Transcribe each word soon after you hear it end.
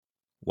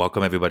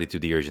Welcome, everybody, to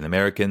the Asian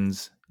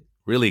Americans.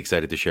 Really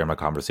excited to share my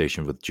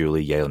conversation with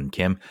Julie Yeon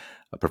Kim,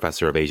 a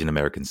professor of Asian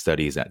American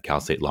Studies at Cal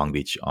State Long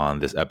Beach, on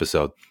this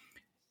episode.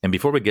 And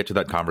before we get to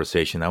that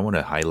conversation, I want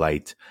to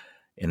highlight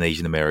an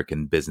Asian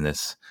American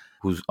business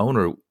whose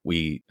owner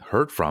we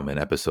heard from in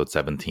episode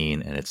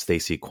 17, and it's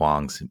Stacy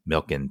Kwong's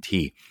Milk and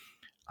Tea.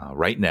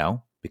 Right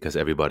now, because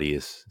everybody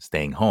is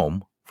staying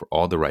home for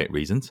all the right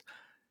reasons,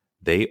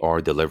 they are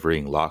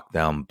delivering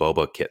lockdown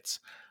boba kits.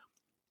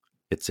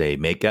 It's a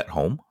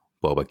make-at-home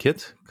boba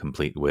kit,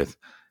 complete with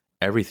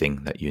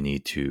everything that you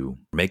need to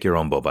make your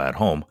own boba at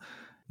home.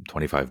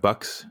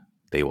 $25.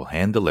 They will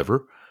hand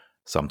deliver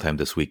sometime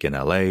this week in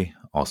LA,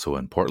 also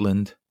in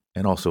Portland,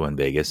 and also in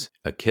Vegas.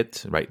 A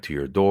kit right to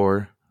your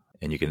door,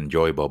 and you can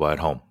enjoy boba at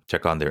home.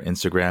 Check on their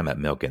Instagram at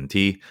Milk and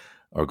Tea,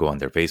 or go on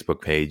their Facebook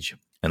page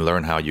and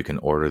learn how you can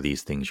order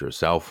these things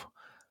yourself.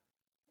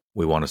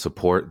 We want to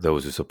support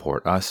those who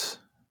support us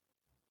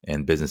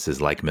and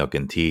businesses like Milk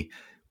and Tea.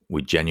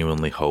 We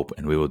genuinely hope,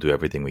 and we will do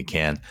everything we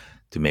can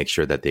to make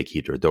sure that they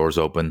keep their doors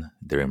open,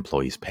 their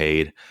employees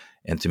paid,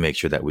 and to make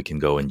sure that we can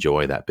go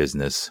enjoy that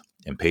business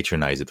and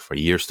patronize it for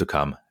years to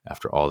come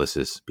after all this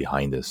is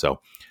behind us. So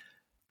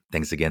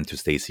thanks again to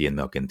Stacy and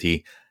Milk and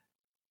Tea.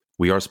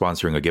 We are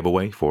sponsoring a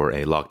giveaway for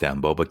a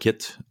lockdown boba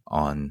kit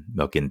on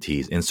Milk and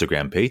Tea's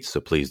Instagram page, so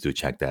please do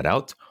check that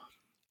out.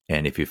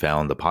 And if you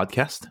found the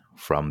podcast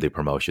from the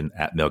promotion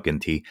at Milk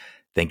and Tea,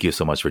 thank you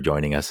so much for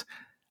joining us.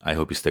 I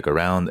hope you stick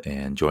around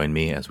and join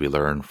me as we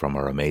learn from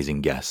our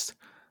amazing guest.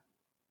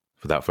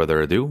 Without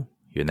further ado,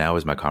 here now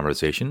is my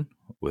conversation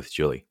with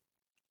Julie.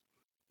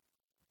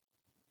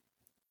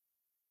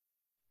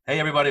 Hey,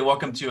 everybody.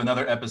 Welcome to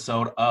another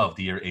episode of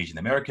Dear Asian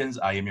Americans.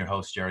 I am your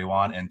host, Jerry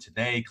Won, and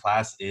today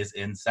class is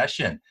in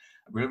session.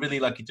 We're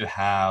really lucky to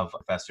have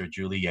Professor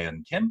Julie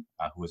Yeon Kim,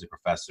 who is a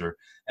professor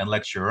and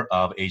lecturer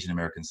of Asian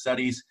American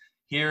Studies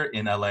here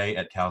in LA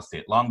at Cal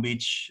State Long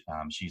Beach.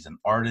 She's an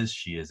artist,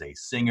 she is a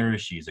singer,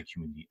 she's a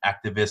community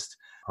activist.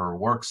 Her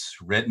works,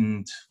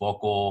 written,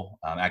 vocal,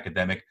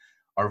 academic,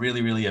 are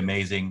really, really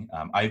amazing.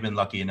 I've been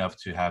lucky enough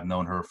to have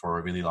known her for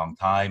a really long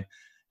time,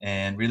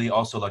 and really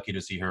also lucky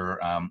to see her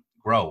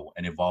grow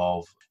and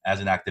evolve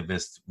as an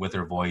activist with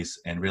her voice,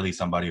 and really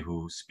somebody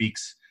who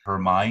speaks her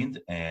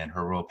mind and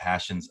her real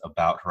passions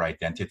about her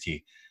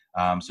identity.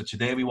 So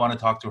today we want to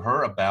talk to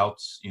her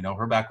about,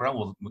 her background.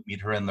 We'll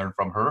meet her and learn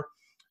from her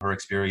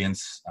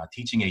experience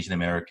teaching Asian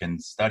American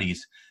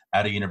studies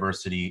at a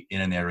university in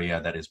an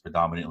area that is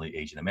predominantly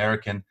Asian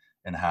American,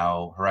 and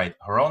how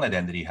her own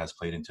identity has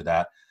played into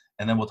that.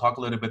 And then we'll talk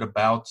a little bit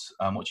about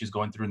what she's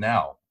going through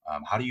now.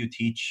 How do you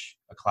teach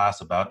a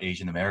class about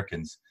Asian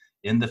Americans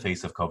in the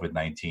face of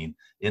COVID-19,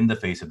 in the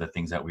face of the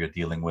things that we are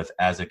dealing with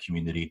as a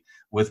community,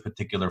 with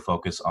particular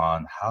focus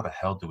on how the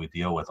hell do we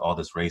deal with all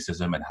this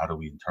racism and how do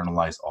we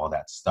internalize all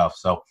that stuff?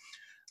 So,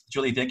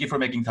 Julie, thank you for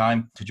making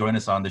time to join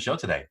us on the show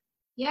today.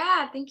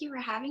 Yeah, thank you for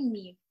having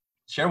me.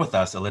 Share with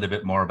us a little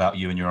bit more about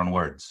you in your own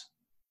words.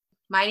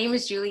 My name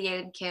is Julie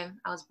Yeon Kim.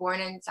 I was born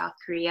in South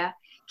Korea,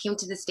 came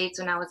to the States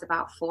when I was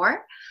about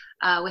 4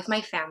 with my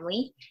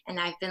family, and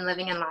I've been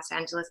living in Los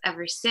Angeles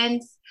ever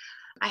since.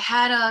 I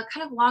had a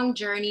kind of long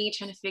journey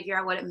trying to figure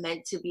out what it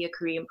meant to be a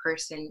Korean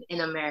person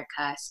in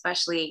America,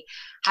 especially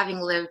having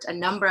lived a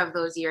number of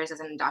those years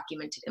as an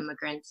undocumented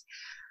immigrant.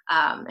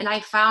 And I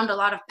found a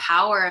lot of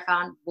power. I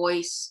found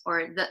voice,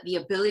 or the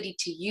ability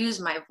to use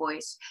my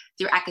voice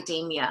through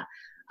academia,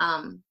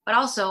 but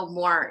also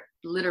more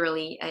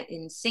literally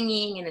in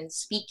singing and in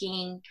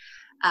speaking.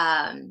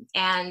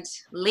 And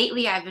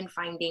lately I've been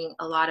finding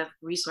a lot of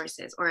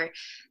resources, or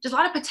just a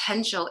lot of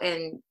potential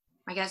in,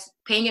 I guess,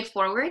 paying it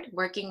forward,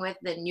 working with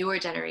the newer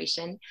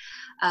generation.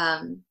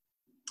 I'm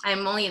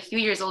only a few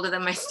years older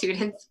than my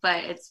students,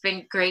 but it's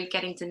been great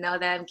getting to know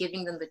them,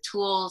 giving them the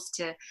tools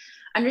to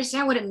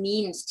understand what it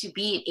means to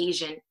be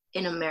Asian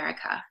in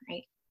America,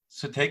 right?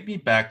 So take me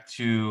back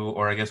to,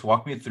 or I guess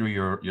walk me through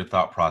your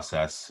thought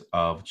process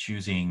of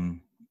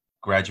choosing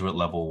graduate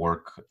level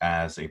work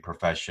as a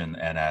profession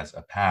and as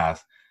a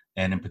path,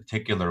 and in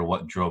particular,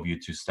 what drove you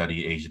to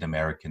study Asian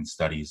American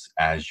studies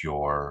as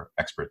your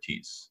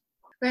expertise?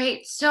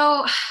 Right.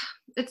 So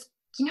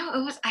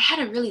I had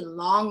a really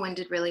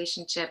long-winded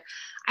relationship.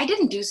 I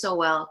didn't do so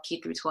well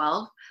K through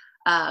 12.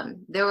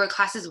 There were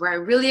classes where I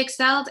really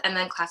excelled, and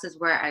then classes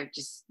where I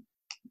just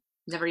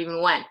never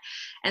even went.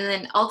 And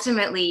then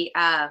ultimately,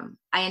 I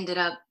ended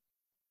up,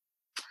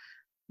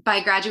 by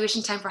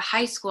graduation time for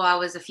high school, I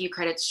was a few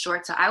credits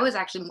short. So I was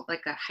actually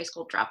like a high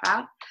school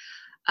dropout.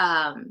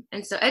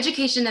 And so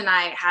education and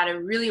I had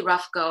a really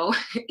rough go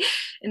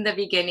in the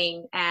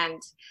beginning. And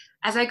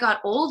as I got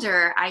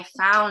older, I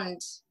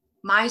found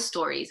my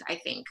stories, I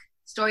think,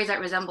 stories that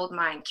resembled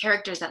mine,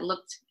 characters that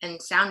looked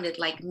and sounded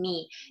like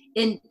me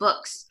in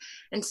books.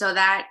 And so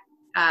that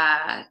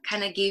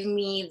kind of gave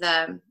me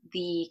the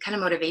kind of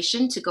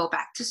motivation to go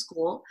back to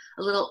school,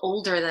 a little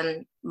older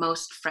than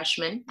most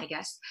freshmen, I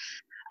guess.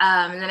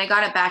 And then I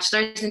got a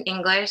bachelor's in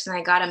English, and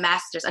I got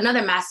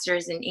another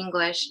master's in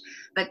English.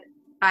 But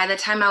by the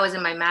time I was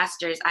in my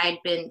master's, I had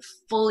been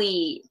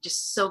fully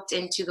just soaked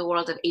into the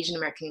world of Asian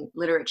American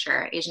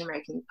literature, Asian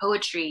American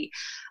poetry,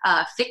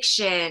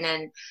 fiction,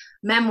 and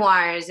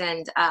memoirs,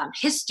 and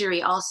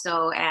history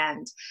also,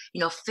 and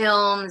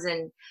films.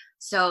 And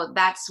so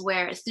that's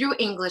where, through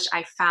English,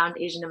 I found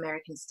Asian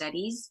American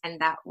studies,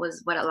 and that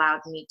was what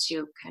allowed me to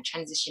kind of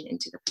transition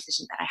into the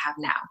position that I have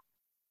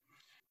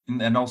now.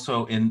 And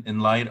also in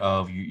light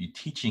of you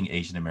teaching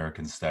Asian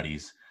American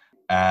studies,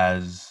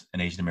 as an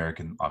Asian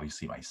American,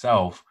 obviously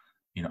myself,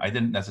 I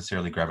didn't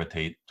necessarily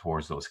gravitate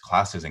towards those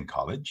classes in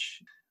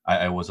college.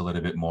 I was a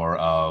little bit more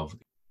of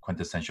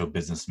quintessential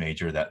business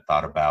major that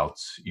thought about,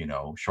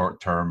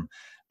 short-term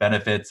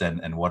benefits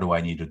and what do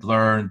I need to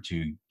learn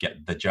to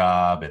get the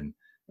job. And,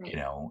 Right.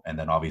 and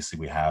then obviously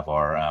we have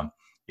our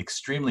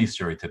extremely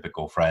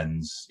stereotypical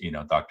friends,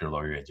 doctor,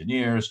 lawyer,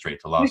 engineer, straight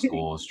to law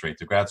school, straight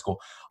to grad school,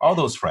 all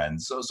those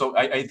friends. So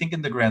I think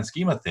in the grand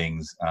scheme of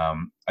things,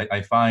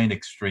 I find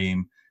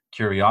extreme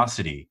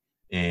curiosity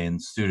in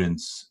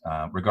students,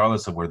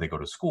 regardless of where they go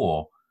to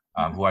school,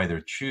 who either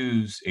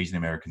choose Asian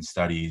American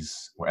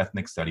studies or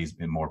ethnic studies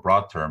in more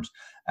broad terms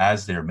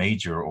as their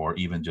major, or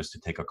even just to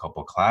take a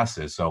couple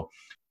classes. So,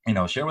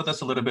 share with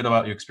us a little bit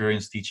about your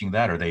experience teaching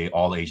that. Are they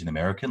all Asian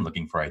American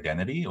looking for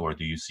identity, or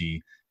do you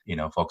see,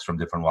 folks from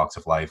different walks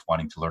of life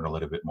wanting to learn a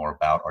little bit more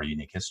about our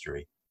unique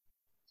history?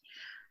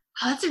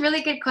 Oh, that's a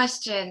really good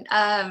question.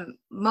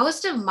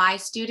 Most of my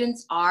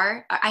students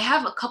I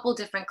have a couple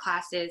different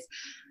classes,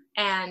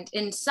 and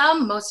in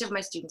most of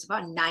my students,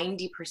 about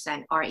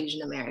 90% are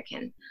Asian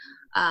American.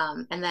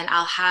 And then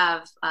I'll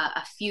have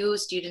a few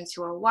students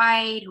who are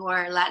white, who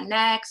are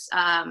Latinx,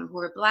 who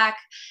are Black,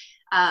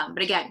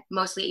 but again,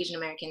 mostly Asian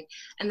American.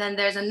 And then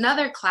there's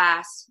another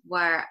class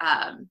where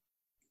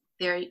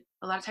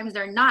a lot of times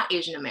they're not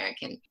Asian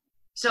American.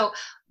 So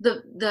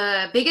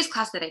the biggest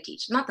class that I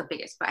teach, not the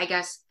biggest, but I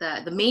guess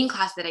the main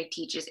class that I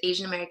teach is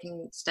Asian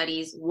American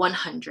Studies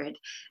 100.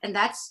 And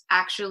that's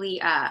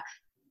actually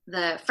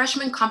the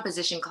freshman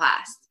composition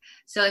class.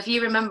 So if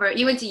you remember,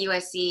 you went to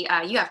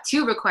USC, you have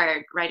two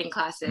required writing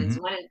classes,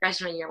 one in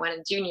freshman year, one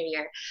in junior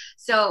year.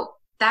 So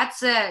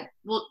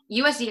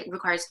USC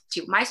requires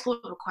two. My school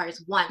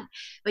requires one,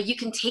 but you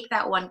can take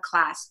that one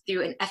class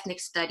through an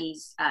ethnic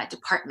studies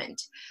department.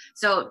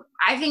 So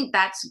I think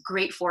that's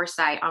great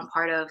foresight on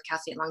part of Cal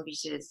State Long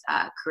Beach's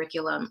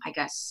curriculum, I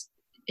guess,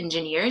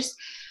 engineers.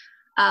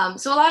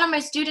 So a lot of my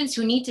students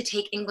who need to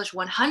take English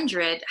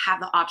 100 have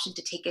the option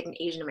to take it in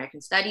Asian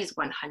American Studies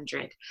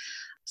 100.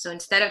 So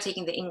instead of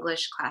taking the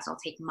English class, I'll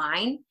take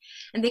mine.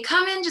 And they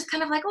come in just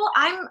kind of like, oh,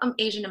 I'm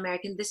Asian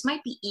American. This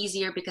might be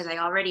easier because I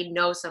already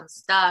know some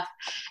stuff.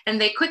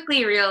 And they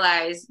quickly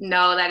realize,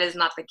 no, that is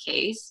not the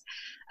case.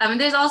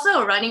 There's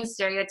also a running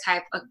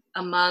stereotype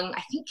among,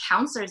 I think,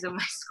 counselors in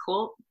my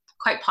school,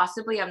 quite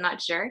possibly, I'm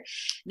not sure.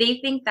 They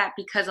think that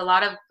because a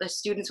lot of the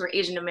students who are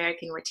Asian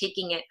American who are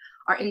taking it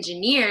are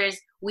engineers,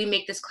 we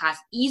make this class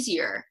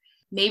easier.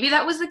 Maybe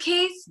that was the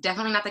case.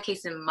 Definitely not the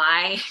case in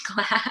my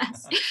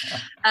class.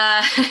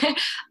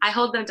 I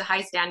hold them to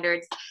high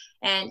standards.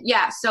 And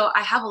yeah, so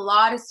I have a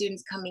lot of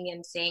students coming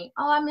in saying,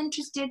 oh, I'm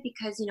interested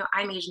because,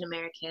 I'm Asian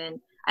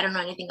American. I don't know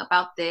anything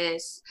about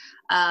this.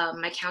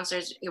 My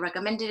counselors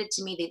recommended it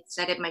to me. They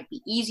said it might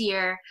be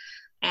easier.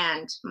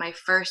 And my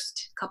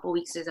first couple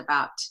weeks is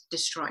about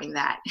destroying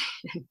that,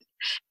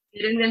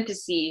 getting them to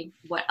see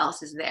what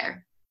else is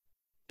there.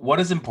 What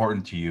is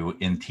important to you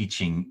in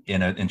teaching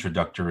in an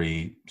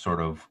introductory, sort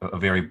of a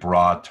very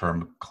broad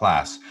term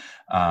class?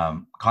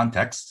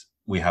 Context,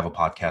 we have a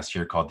podcast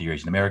here called Dear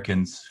Asian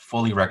Americans,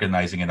 fully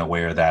recognizing and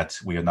aware that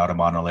we are not a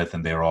monolith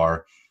and there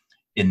are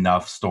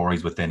enough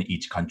stories within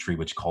each country,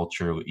 which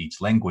culture,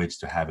 each language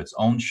to have its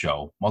own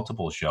show,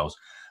 multiple shows.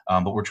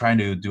 But we're trying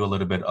to do a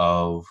little bit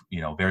of,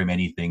 very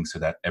many things so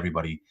that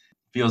everybody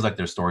feels like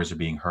their stories are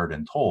being heard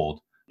and told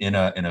in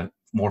a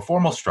more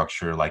formal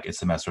structure, like a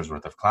semester's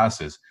worth of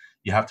classes.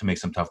 You have to make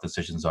some tough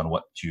decisions on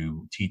what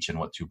to teach and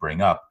what to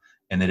bring up.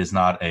 And it is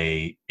not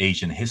a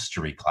Asian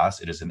history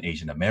class. It is an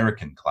Asian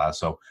American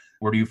class. So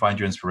where do you find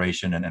your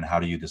inspiration and how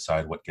do you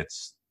decide what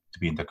gets to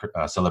be in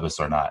the syllabus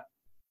or not?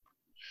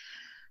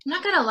 I'm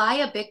not going to lie.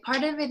 A big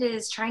part of it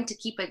is trying to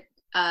keep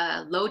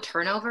a low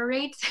turnover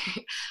rate.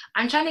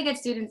 I'm trying to get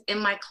students in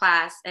my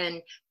class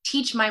and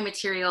teach my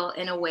material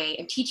in a way,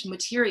 and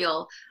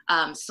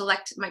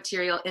select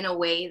material in a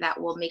way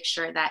that will make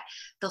sure that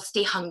they'll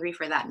stay hungry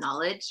for that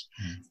knowledge.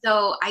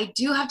 So I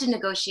do have to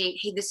negotiate,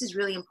 hey, this is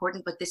really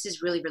important, but this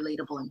is really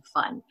relatable and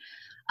fun.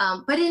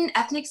 But in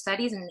ethnic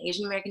studies and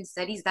Asian American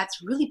studies,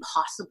 that's really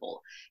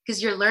possible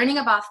because you're learning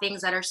about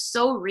things that are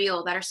so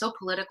real, that are so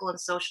political and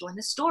social and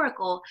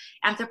historical,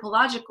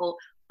 anthropological,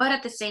 but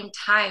at the same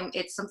time,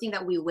 it's something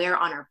that we wear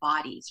on our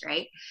bodies,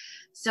 right?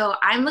 So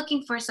I'm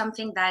looking for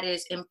something that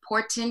is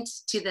important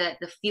to the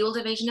field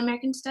of Asian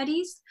American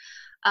studies,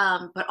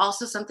 but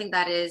also something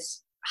that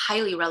is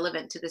highly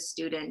relevant to the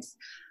students.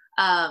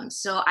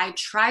 So I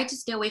try to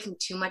stay away from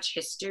too much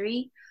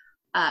history.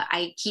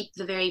 I keep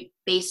the very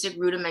basic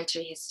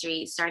rudimentary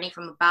history starting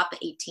from about the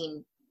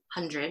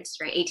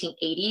 1800s, right,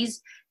 1880s,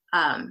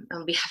 And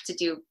we have to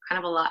do kind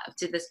of a lot up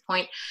to this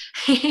point.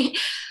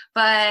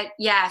 But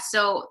yeah,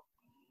 so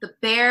the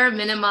bare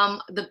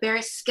minimum, the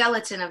bare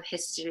skeleton of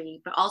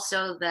history, but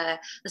also the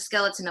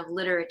skeleton of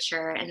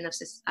literature and of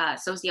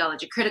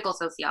sociology, critical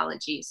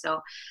sociology.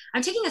 So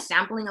I'm taking a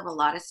sampling of a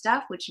lot of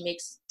stuff, which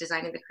makes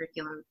designing the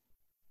curriculum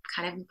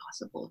kind of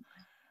impossible.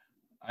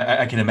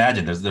 I can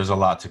imagine there's a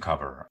lot to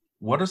cover.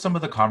 What are some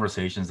of the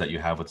conversations that you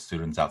have with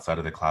students outside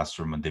of the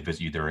classroom when they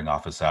visit you during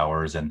office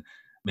hours, and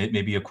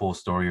maybe a cool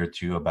story or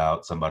two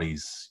about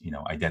somebody's,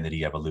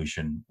 identity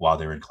evolution while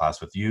they're in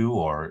class with you,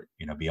 or,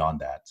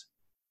 beyond that?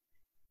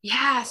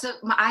 Yeah, so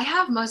I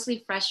have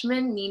mostly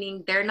freshmen,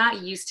 meaning they're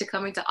not used to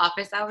coming to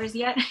office hours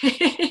yet.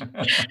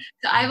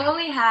 So I've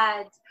only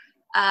had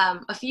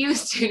a few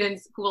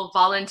students who will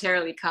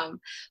voluntarily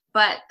come,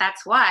 but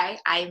that's why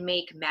I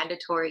make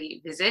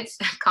mandatory visits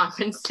at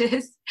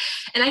conferences.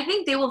 And I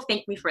think they will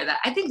thank me for that.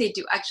 I think they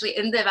do. Actually,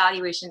 in the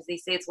evaluations, they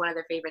say it's one of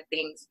their favorite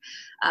things.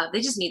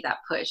 They just need that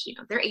push.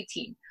 They're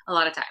 18 a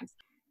lot of times.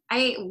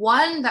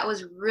 One that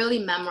was really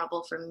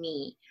memorable for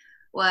me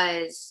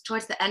was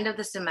towards the end of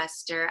the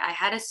semester. I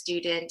had a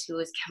student who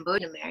was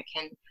Cambodian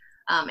American,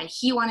 and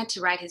he wanted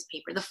to write his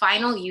paper. The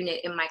final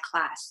unit in my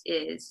class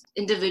is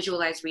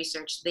individualized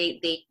research.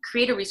 They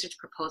create a research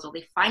proposal.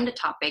 They find a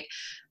topic,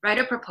 write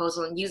a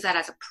proposal, and use that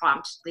as a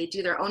prompt. They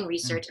do their own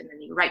research, and then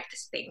they write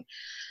this thing.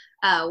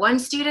 One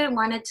student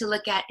wanted to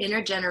look at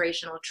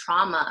intergenerational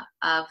trauma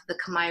of the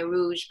Khmer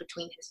Rouge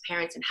between his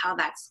parents and how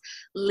that's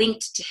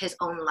linked to his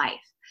own life.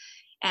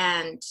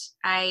 And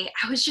I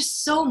was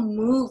just so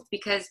moved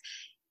because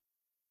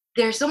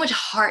there's so much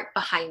heart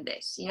behind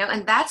this,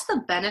 and that's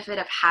the benefit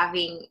of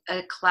having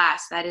a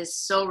class that is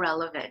so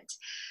relevant.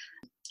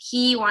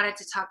 He wanted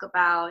to talk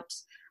about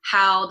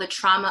how the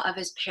trauma of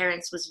his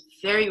parents was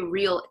very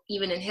real,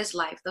 even in his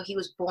life, though he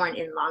was born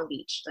in Long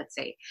Beach, let's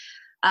say,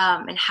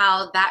 and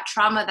how that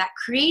trauma that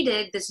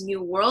created this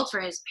new world for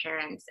his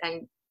parents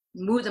and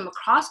moved them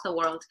across the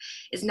world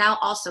is now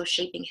also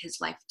shaping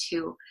his life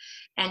too.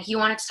 And he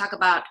wanted to talk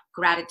about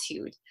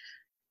gratitude.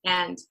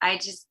 And I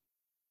just,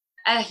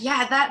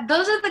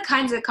 those are the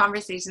kinds of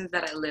conversations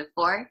that I live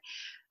for.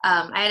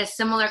 I had a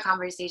similar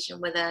conversation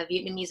with a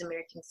Vietnamese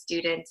American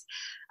student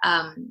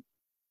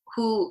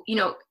who,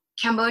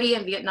 Cambodia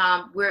and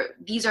Vietnam,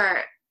 these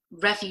are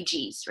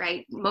refugees,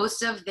 right?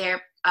 Most of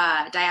their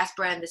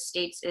diaspora in the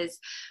States is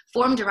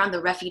formed around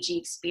the refugee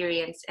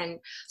experience. And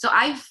so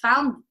I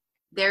found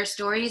their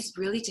stories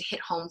really to hit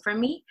home for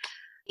me.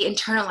 They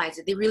internalize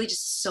it. They really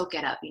just soak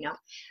it up,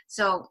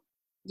 So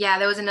yeah,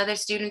 there was another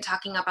student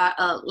talking about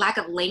a lack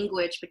of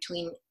language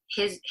between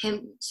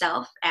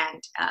himself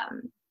and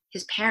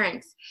his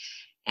parents,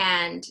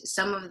 and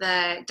some of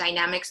the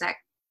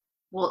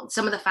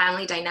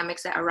family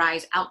dynamics that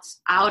arise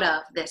out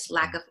of this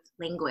lack of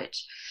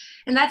language.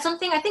 And that's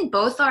something I think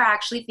both are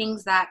actually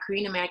things that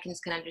Korean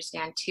Americans can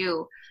understand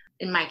too,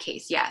 in my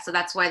case. Yeah, so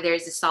that's why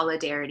there's a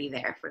solidarity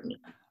there for me.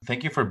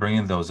 Thank you for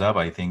bringing those up.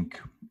 I think,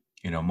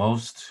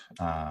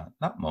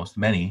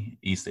 many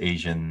East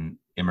Asian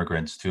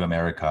immigrants to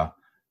America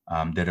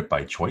did it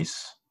by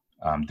choice,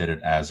 did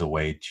it as a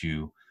way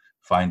to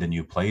find a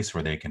new place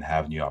where they can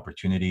have new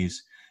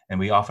opportunities. And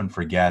we often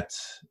forget,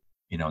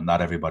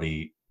 not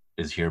everybody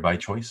is here by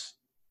choice,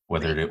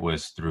 whether it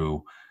was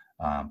through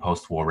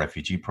post-war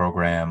refugee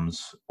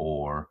programs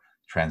or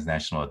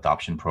transnational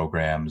adoption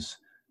programs.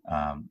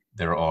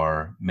 There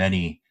are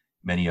many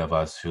of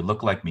us who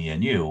look like me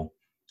and you,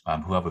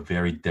 who have a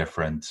very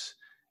different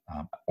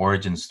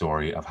origin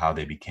story of how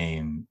they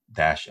became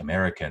Dash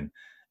American.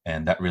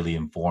 And that really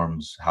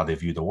informs how they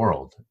view the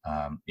world.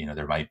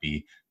 There might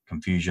be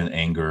confusion,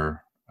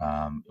 anger,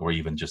 or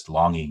even just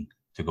longing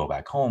to go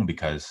back home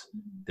because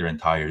their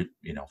entire,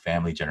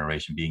 family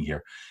generation being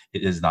here,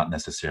 it is not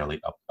necessarily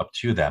up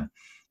to them.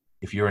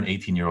 If you're an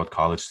 18-year-old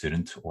college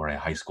student or a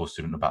high school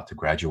student about to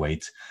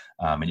graduate,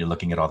 and you're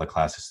looking at all the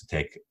classes to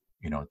take,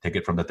 take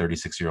it from the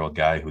 36-year-old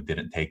guy who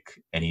didn't take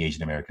any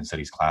Asian American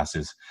studies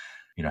classes,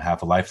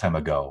 half a lifetime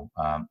ago,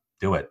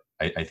 do it.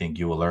 I think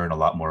you will learn a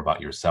lot more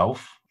about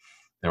yourself.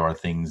 There are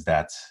things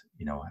that,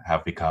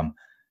 have become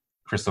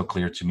crystal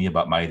clear to me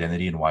about my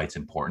identity and why it's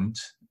important.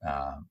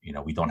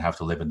 We don't have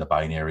to live in the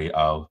binary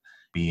of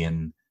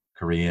being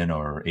Korean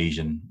or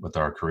Asian with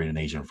our Korean and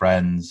Asian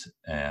friends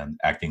and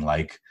acting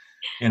like,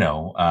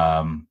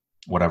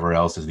 whatever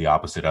else is the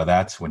opposite of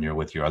that when you're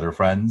with your other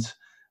friends.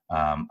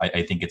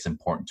 I think it's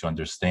important to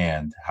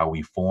understand how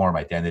we form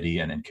identity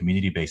and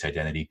community-based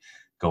identity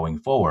going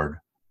forward.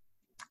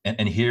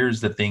 And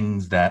here's the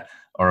things that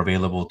are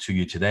available to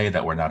you today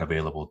that were not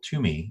available to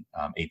me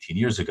 18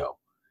 years ago.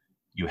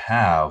 You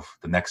have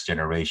the next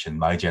generation,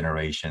 my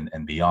generation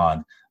and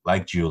beyond,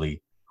 like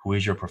Julie, who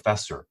is your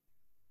professor,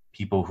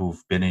 people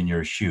who've been in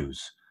your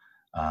shoes.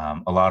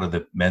 A lot of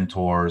the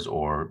mentors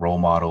or role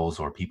models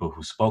or people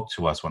who spoke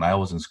to us when I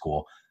was in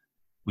school,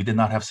 we did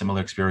not have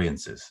similar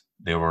experiences.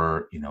 They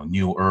were,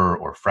 newer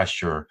or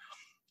fresher,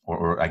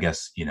 or I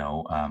guess,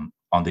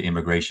 on the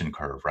immigration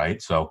curve, right?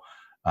 So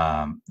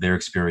their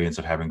experience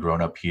of having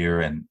grown up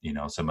here and,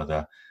 some of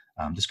the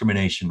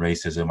discrimination,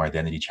 racism, or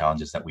identity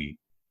challenges that we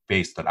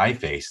faced, that I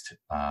faced,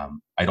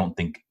 I don't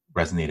think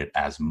resonated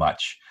as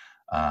much.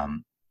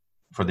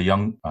 For the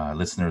young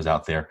listeners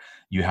out there,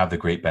 you have the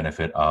great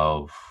benefit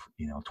of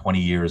 20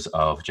 years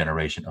of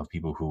generation of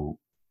people who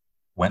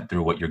went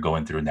through what you're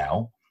going through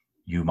now.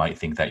 You might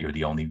think that you're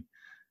the only,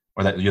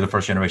 or that you're the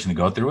first generation to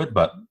go through it,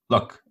 but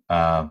look,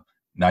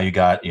 now you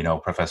got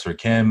Professor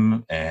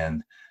Kim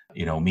and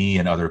me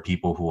and other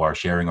people who are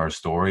sharing our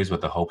stories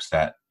with the hopes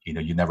that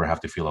you never have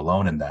to feel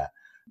alone in that.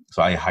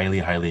 So I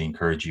highly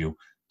encourage you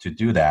to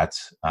do that.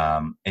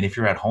 And if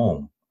you're at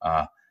home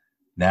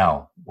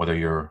now, whether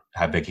you're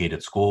have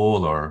vacated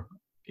school or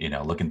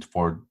looking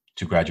forward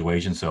to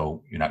graduation,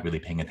 so you're not really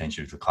paying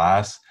attention to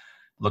class,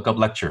 look up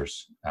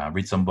lectures,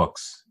 read some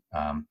books.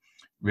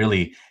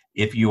 Really,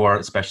 if you are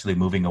especially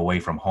moving away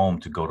from home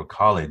to go to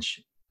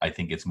college, I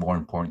think it's more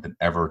important than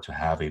ever to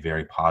have a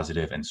very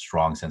positive and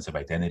strong sense of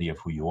identity of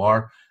who you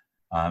are,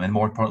 and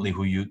more importantly,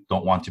 who you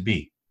don't want to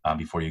be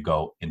before you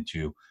go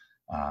into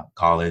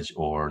college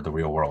or the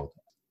real world.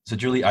 So,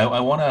 Julie, I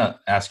want to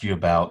ask you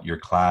about your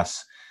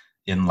class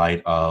in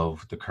light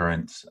of the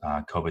current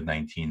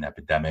COVID-19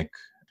 epidemic.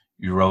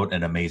 You wrote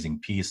an amazing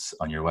piece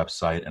on your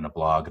website and a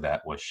blog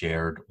that was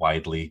shared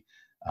widely.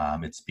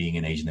 It's being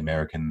an Asian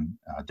American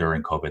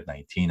during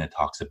COVID-19. It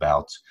talks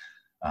about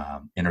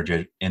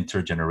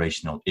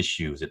intergenerational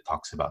issues. It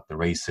talks about the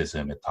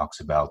racism. It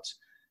talks about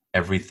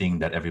everything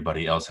that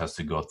everybody else has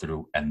to go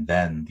through, and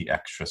then the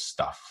extra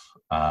stuff.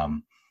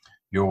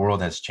 Your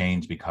world has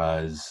changed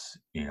because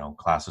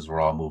classes were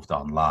all moved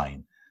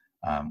online.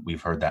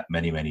 We've heard that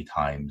many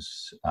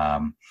times.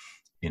 From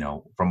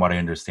what I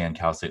understand,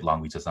 Cal State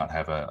Long Beach does not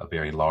have a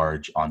very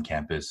large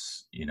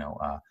on-campus,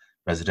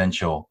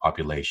 residential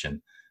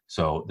population.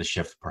 So the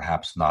shift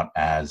perhaps not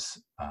as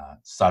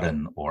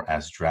sudden or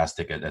as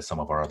drastic as some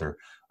of our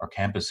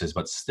campuses,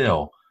 but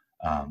still,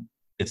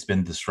 it's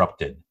been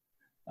disrupted.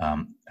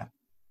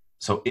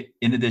 So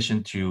in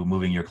addition to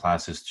moving your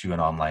classes to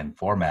an online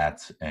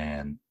format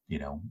and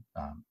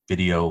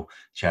video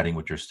chatting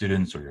with your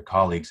students or your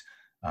colleagues,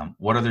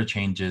 what other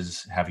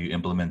changes have you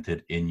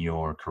implemented in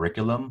your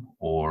curriculum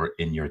or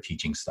in your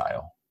teaching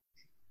style?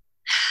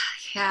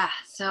 Yeah,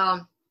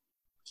 so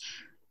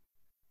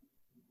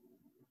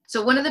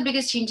one of the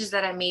biggest changes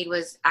that I made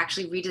was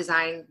actually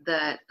redesign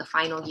the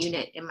final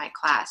unit in my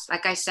class.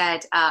 Like I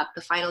said,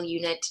 the final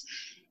unit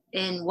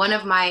in one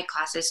of my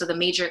classes, so the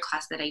major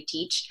class that I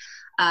teach,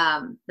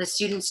 the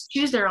students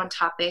choose their own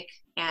topic,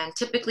 and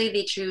typically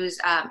they choose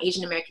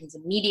Asian Americans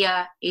in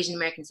media, Asian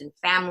Americans in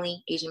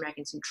family, Asian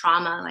Americans in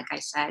trauma, like I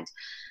said.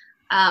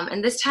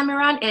 And this time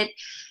around,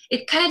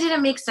 it kind of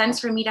didn't make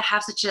sense for me to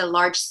have such a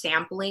large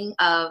sampling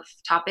of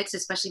topics,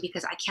 especially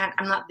because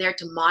I'm not there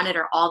to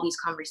monitor all these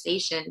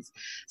conversations.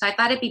 So I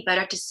thought it'd be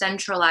better to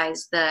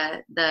centralize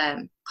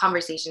the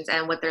conversations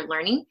and what they're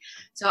learning.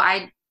 So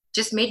I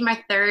just made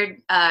my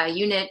third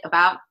unit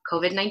about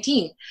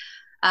COVID-19.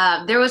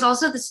 There was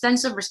also the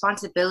sense of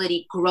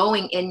responsibility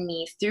growing in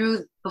me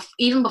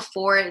even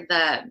before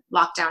the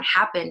lockdown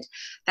happened,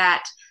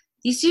 that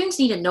these students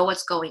need to know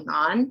what's going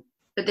on,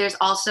 but there's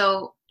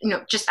also,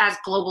 just as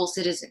global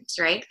citizens,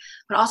 right?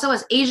 But also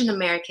as Asian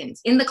Americans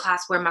in the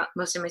class where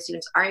most of my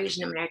students are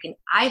Asian American,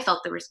 I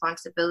felt the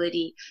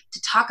responsibility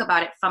to talk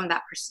about it from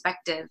that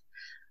perspective,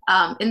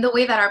 in the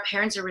way that our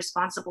parents are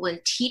responsible in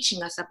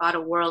teaching us about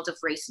a world of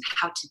race and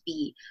how to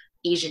be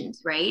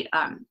Asians, right?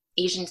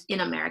 Asians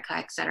in America,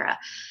 etc.,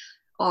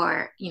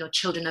 or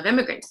children of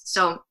immigrants.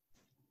 So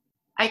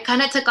I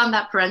kind of took on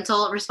that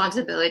parental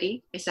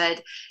responsibility. I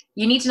said,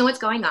 you need to know what's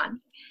going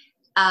on.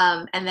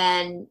 And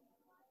then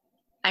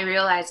I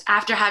realized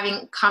after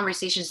having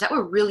conversations that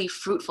were really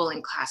fruitful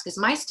in class, because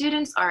my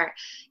students are,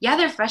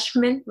 they're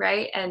freshmen,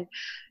 right? And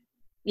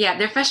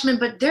they're freshmen,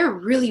 but they're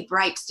really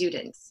bright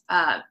students.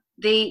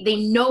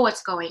 They know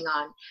what's going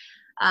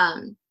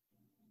on.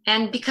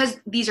 And because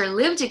these are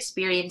lived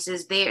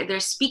experiences, they're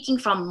speaking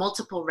from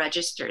multiple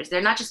registers.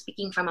 They're not just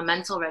speaking from a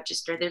mental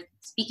register, they're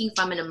speaking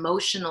from an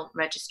emotional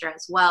register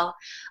as well,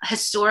 a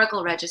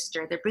historical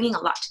register. They're bringing a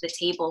lot to the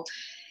table.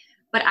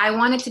 But I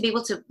wanted to be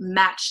able to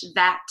match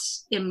that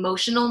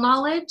emotional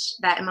knowledge,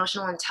 that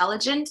emotional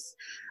intelligence,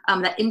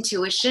 that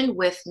intuition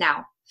with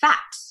now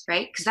facts,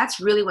 right? Because that's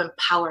really when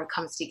power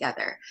comes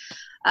together.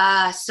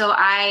 So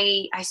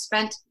I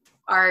spent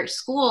our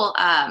school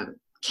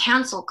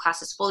canceled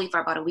classes fully for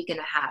about a week and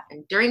a half.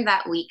 And during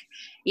that week,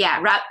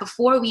 right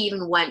before we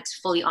even went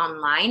fully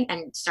online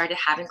and started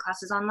having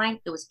classes online,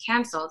 it was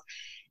canceled.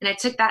 And I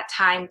took that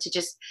time to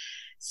just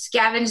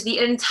scavenge the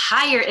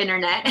entire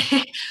internet,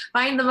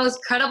 find the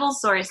most credible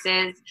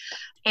sources,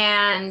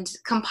 and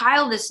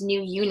compile this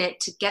new unit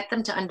to get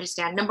them to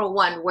understand, number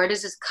one, where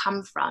does this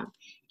come from?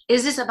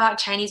 Is this about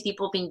Chinese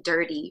people being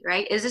dirty,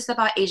 right? Is this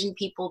about Asian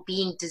people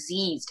being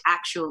diseased,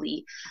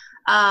 actually?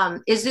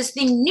 Is this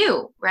thing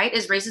new, right?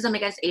 Is racism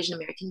against Asian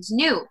Americans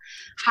new?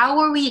 How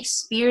are we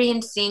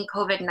experiencing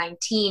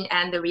COVID-19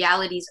 and the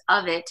realities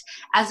of it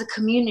as a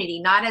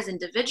community, not as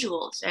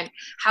individuals? And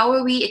how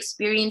are we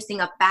experiencing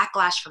a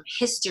backlash from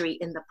history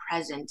in the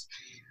present?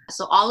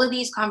 So all of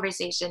these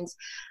conversations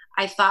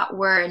I thought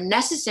were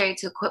necessary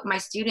to equip my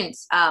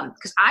students.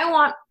 Because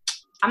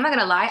I'm not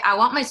gonna lie, I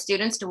want my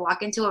students to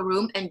walk into a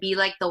room and be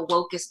like the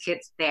wokest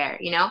kids there,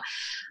 you know?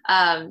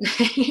 Um,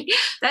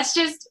 that's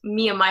just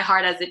me and my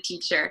heart as a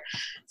teacher.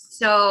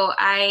 So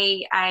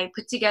I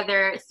put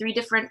together 3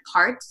 different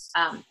parts.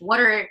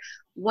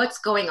 What's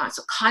going on?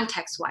 So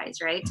context wise,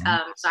 right?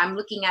 Mm-hmm. So I'm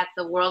looking at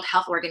the World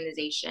Health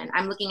Organization.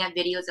 I'm looking at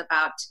videos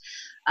about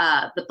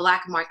the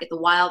black market, the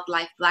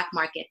wildlife black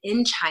market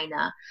in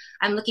China.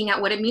 I'm looking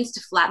at what it means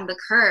to flatten the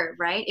curve,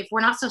 right? If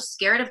we're not so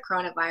scared of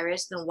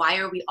coronavirus, then why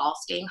are we all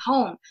staying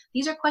home?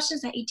 These are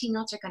questions that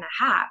 18-year-olds are going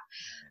to have.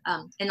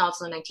 And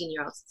also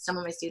 19-year-olds. Some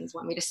of my students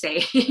want me to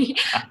say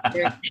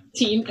they're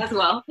 19 as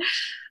well.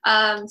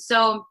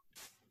 So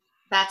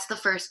that's the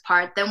first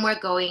part. Then we're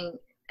going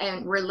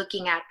and we're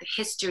looking at the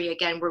history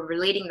again. We're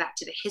relating that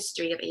to the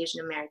history of Asian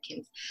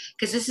Americans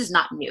because this is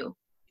not new.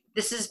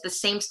 This is the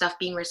same stuff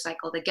being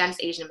recycled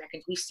against Asian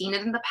Americans. We've seen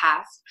it in the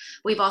past.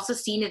 We've also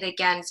seen it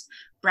against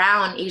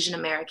brown Asian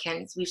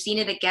Americans. We've seen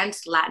it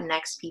against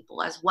Latinx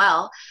people as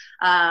well.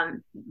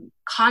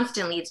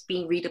 Constantly, it's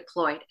being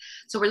redeployed.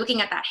 So we're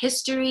looking at that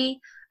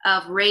history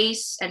of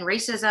race and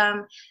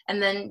racism, and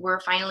then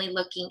we're finally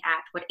looking at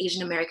what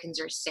Asian Americans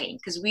are saying,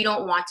 because we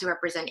don't want to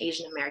represent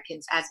Asian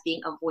Americans as being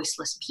a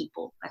voiceless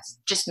people. That's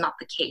just not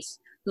the case.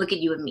 Look at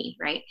you and me,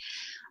 right?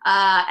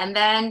 And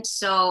then,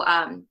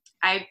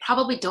 I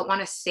probably don't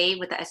want to say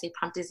what the essay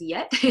prompt is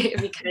yet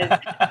because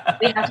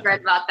they have to write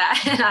about that.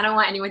 And I don't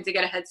want anyone to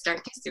get a head start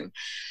too soon.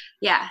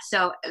 Yeah.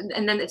 So,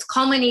 and then it's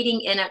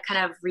culminating in a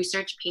kind of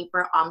research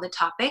paper on the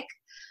topic.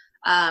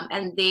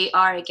 And they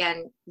are,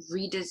 again,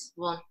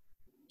 well,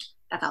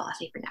 that's all I'll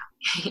say for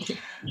now.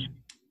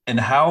 And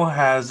how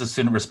has the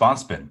student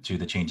response been to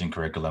the change in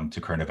curriculum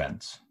to current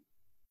events?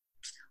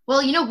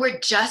 Well, we're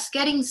just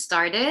getting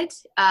started,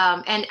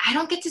 and I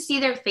don't get to see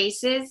their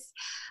faces.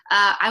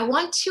 I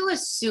want to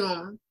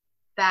assume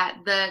that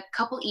the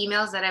couple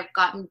emails that I've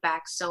gotten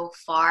back so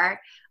far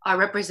are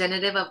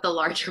representative of the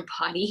larger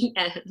body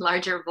and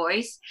larger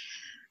voice.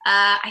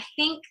 I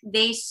think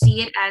they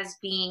see it as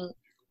being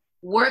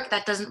work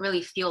that doesn't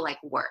really feel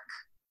like work.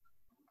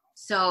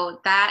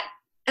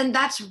 And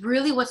that's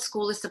really what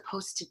school is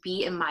supposed to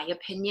be, in my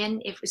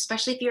opinion.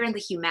 Especially if you're in the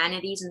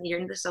humanities and you're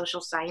in the social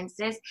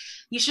sciences,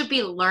 you should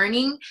be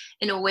learning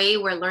in a way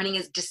where learning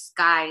is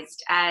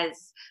disguised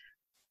as,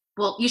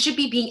 well, you should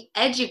be being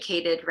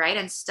educated, right?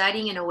 And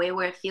studying in a way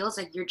where it feels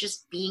like you're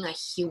just being a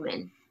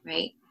human,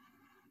 right?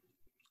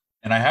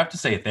 And I have to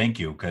say thank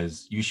you,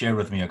 because you shared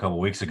with me a couple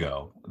of weeks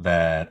ago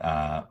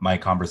that my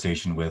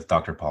conversation with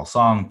Dr. Paul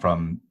Song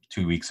from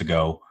 2 weeks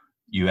ago,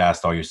 you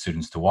asked all your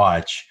students to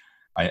watch.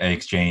 I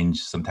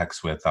exchanged some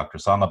texts with Dr.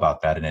 Song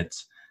about that, and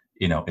it's,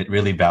 it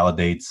really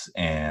validates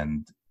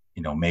and,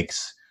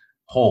 makes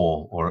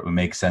whole, or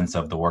makes sense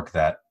of the work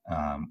that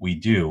we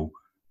do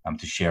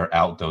to share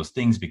out those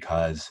things,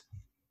 because,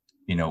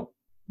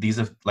 these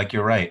are, like,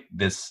 you're right,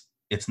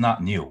 it's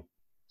not new.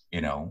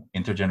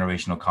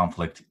 Intergenerational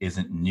conflict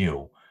isn't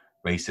new.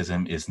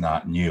 Racism is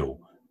not new.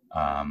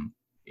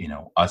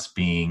 Us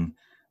being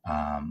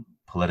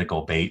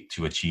political bait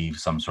to achieve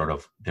some sort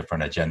of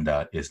different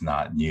agenda is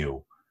not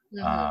new.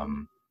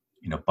 Mm-hmm.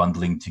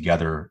 Bundling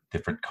together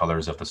different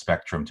colors of the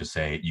spectrum to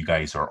say you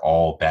guys are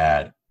all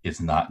bad is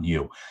not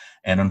new.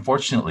 And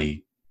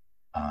unfortunately,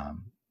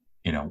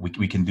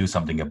 we can do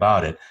something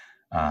about it.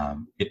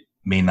 It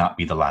may not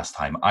be the last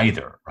time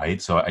either, right?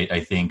 So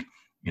I think,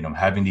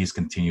 having these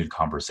continued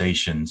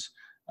conversations,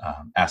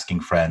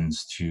 asking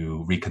friends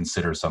to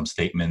reconsider some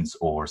statements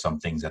or some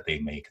things that they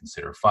may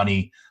consider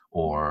funny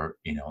or,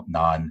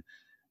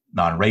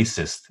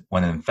 non-racist,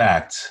 when in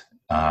fact,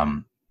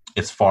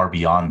 it's far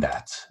beyond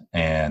that.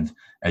 And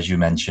as you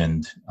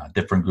mentioned,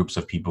 different groups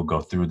of people go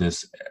through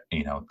this,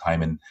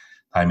 time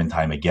and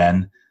time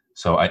again.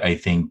 So I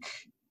think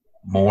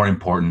more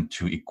important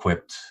to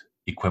equip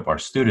our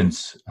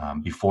students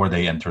before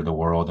they enter the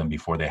world and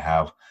before they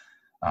have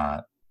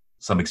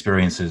some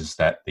experiences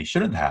that they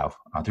shouldn't have,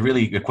 to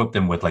really equip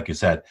them with, like you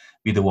said,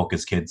 be the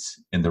wokest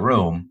kids in the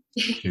room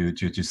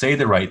to say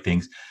the right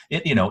things,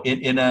 in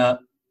a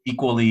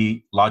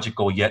equally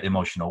logical yet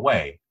emotional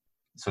way,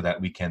 so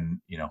that we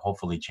can,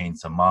 hopefully change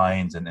some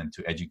minds and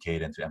to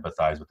educate and to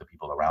empathize with the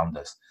people around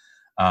us.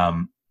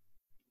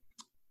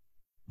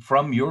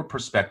 From your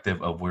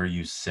perspective of where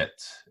you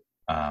sit,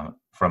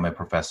 from a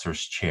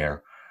professor's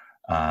chair,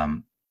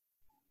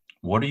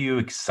 what are you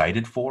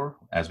excited for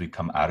as we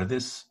come out of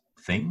this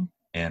thing?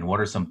 And what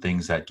are some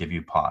things that give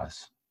you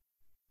pause?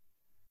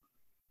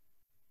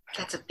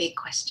 That's a big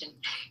question.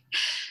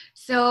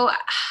 So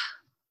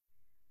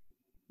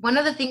one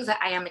of the things that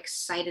I am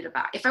excited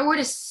about, if I were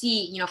to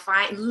see, if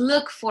I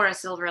look for a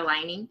silver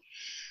lining,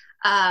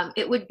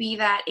 it would be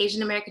that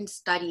Asian American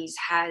studies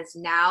has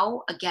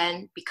now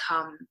again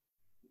become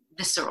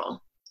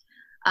visceral.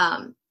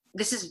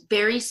 This is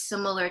very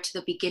similar to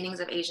the beginnings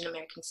of Asian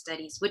American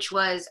studies, which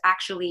was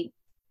actually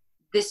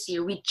this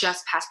year. We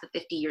just passed the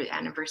 50-year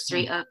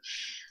anniversary of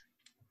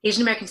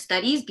Asian American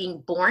studies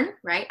being born,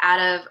 right, out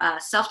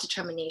of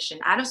self-determination,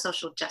 out of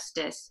social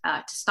justice,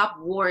 to stop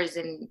wars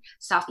in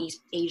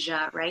Southeast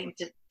Asia, right, and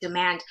to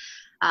demand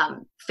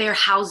fair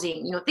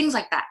housing, things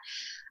like that.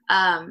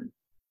 Um,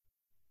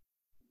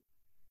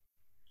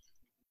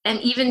 and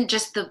even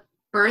just the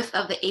birth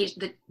of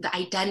the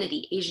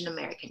identity Asian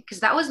American, because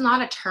that was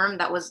not a term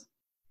that was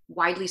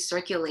widely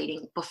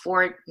circulating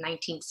before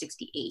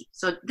 1968.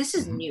 So this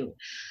is new.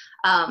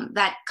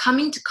 That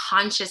coming to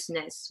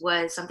consciousness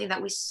was something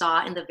that we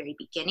saw in the very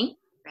beginning,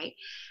 right?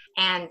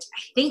 And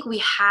I think we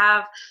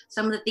have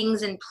some of the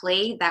things in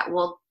play that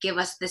will give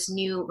us this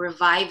new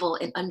revival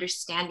in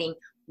understanding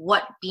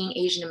what being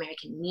Asian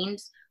American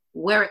means,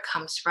 where it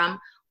comes from,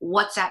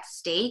 what's at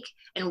stake,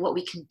 and what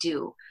we can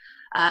do.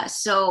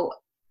 So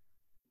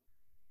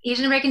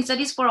Asian American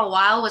studies for a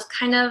while was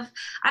kind of,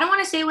 I don't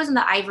want to say it was in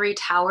the ivory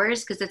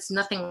towers, because it's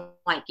nothing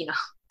like,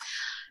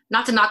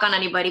 not to knock on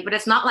anybody, but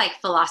it's not like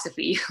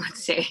philosophy,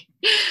 let's say,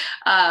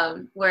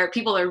 where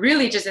people are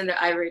really just in their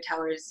ivory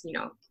towers,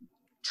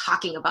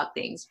 talking about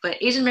things. But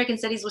Asian American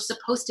studies was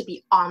supposed to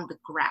be on the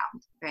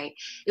ground, right?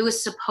 It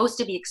was supposed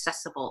to be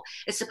accessible.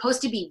 It's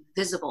supposed to be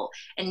visible.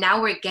 And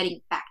now we're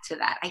getting back to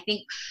that. I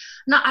think,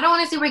 I don't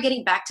want to say we're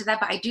getting back to that,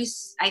 but I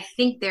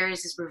think there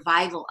is this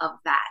revival of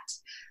that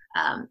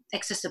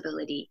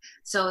accessibility.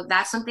 So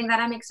that's something that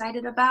I'm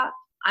excited about.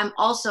 I'm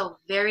also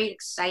very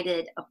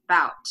excited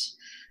about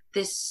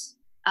this,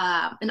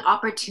 an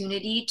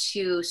opportunity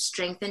to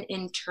strengthen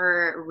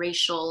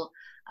interracial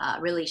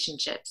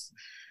relationships.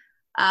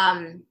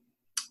 I've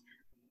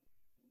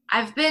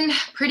been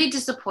pretty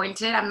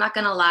disappointed, I'm not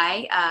gonna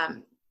lie,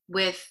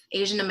 with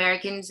Asian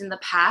Americans in the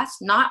past,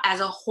 not as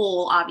a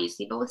whole,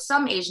 obviously, but with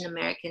some Asian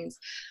Americans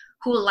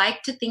who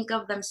like to think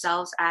of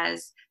themselves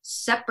as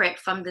separate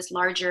from this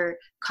larger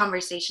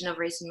conversation of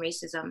race and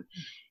racism.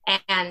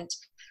 And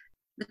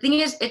the thing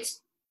is,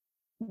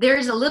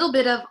 there's a little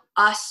bit of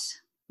us,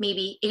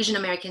 maybe Asian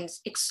Americans,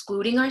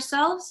 excluding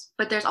ourselves,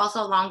 but there's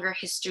also a longer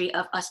history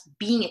of us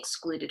being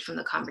excluded from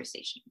the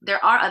conversation.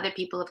 There are other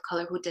people of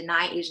color who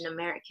deny Asian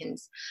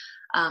Americans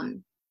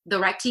the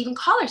right to even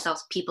call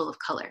ourselves people of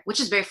color, which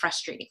is very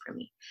frustrating for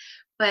me.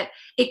 But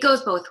it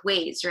goes both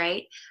ways,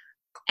 right?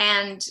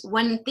 And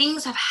when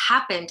things have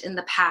happened in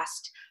the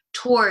past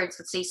towards,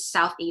 let's say,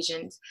 South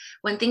Asians,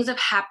 when things have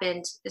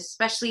happened,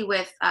 especially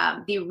with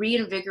the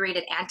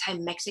reinvigorated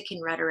anti-Mexican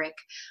rhetoric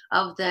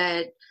of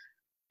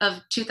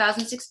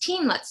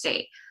 2016, let's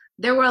say,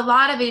 there were a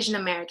lot of Asian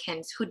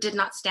Americans who did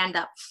not stand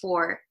up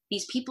for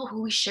these people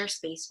who we share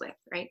space with,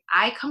 right?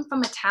 I come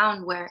from a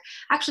town where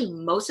actually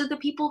most of the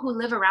people who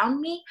live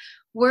around me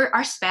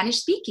are Spanish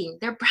speaking.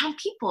 They're brown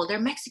people, they're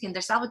Mexican,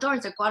 they're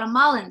Salvadorans, they're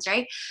Guatemalans,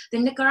 right?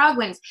 They're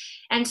Nicaraguans.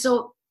 And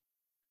so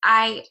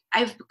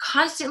I've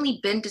constantly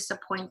been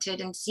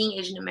disappointed in seeing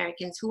Asian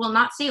Americans who will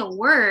not say a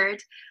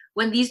word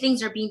when these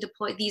things are being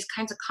deployed, these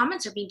kinds of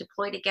comments are being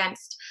deployed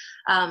against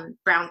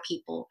brown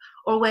people,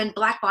 or when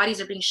Black bodies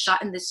are being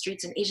shot in the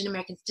streets and Asian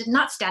Americans did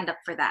not stand up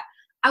for that.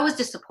 I was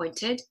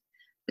disappointed,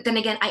 but then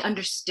again, I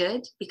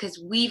understood, because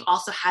we've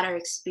also had our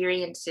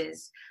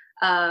experiences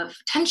of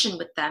tension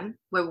with them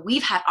where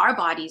we've had our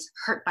bodies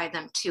hurt by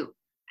them too.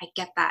 I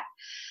get that.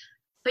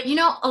 But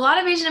a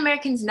lot of Asian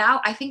Americans now,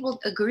 I think,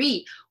 will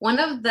agree. One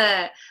of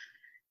the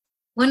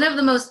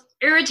most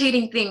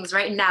irritating things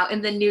right now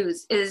in the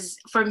news is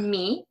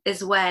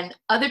when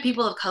other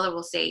people of color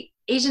will say,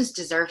 Asians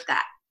deserve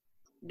that.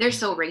 They're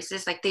so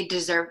racist, like they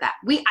deserve that.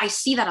 I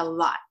see that a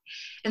lot.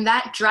 And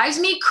that drives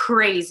me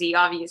crazy,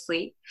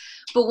 obviously.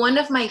 But one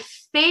of my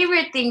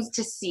favorite things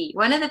to see,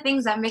 one of the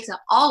things that makes it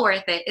all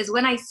worth it, is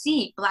when I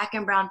see Black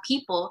and brown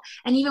people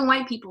and even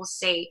white people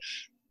say,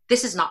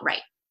 this is not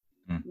right.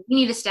 We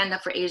need to stand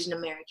up for Asian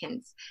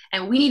Americans,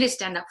 and we need to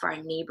stand up for our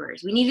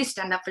neighbors. We need to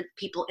stand up for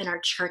people in our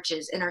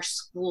churches, in our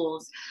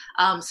schools,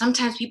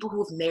 sometimes people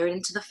who have married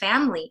into the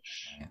family.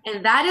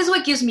 And that is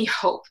what gives me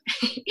hope.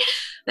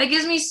 That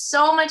gives me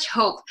so much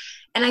hope.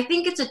 And I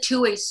think it's a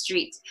two-way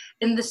street.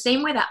 In the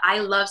same way that I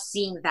love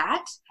seeing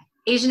that,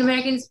 Asian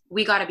Americans,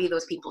 we got to be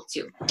those people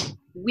too.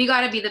 We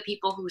got to be the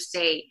people who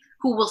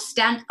will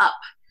stand up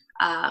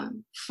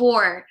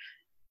for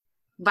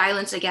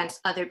violence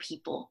against other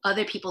people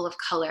of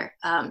color.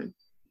 And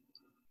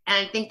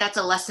I think that's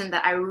a lesson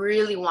that I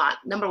really want.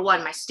 Number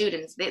one, my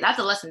students, that's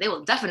a lesson they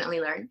will definitely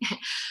learn.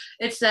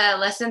 It's a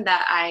lesson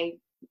that I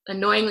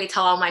annoyingly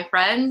tell all my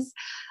friends,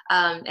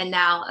 and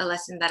now a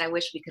lesson that I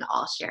wish we could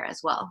all share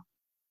as well.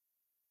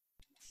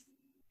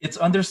 It's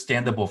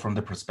understandable from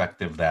the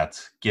perspective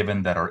that,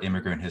 given that our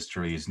immigrant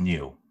history is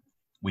new,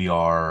 we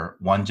are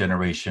one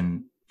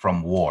generation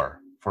from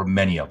war for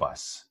many of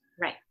us.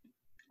 Right.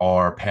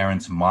 Our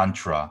parents'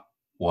 mantra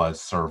was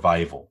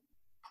survival,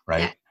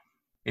 right? Yeah.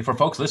 If for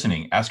folks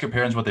listening, ask your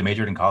parents what they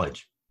majored in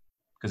college,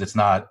 because it's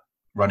not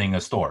running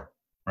a store,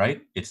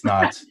 right? It's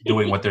not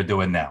doing what they're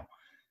doing now.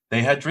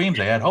 They had dreams,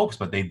 they had hopes,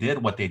 but they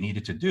did what they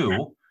needed to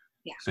do.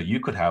 Yeah. So you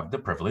could have the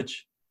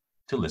privilege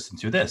to listen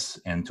to this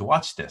and to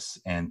watch this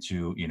and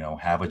to,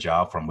 have a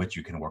job from which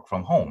you can work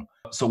from home.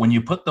 So when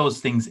you put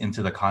those things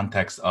into the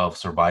context of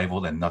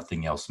survival and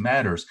nothing else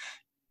matters,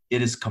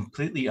 it is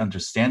completely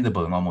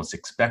understandable and almost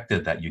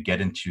expected that you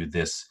get into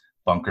this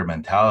bunker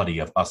mentality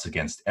of us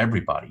against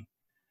everybody.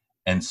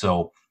 And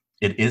so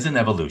it is an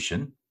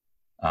evolution.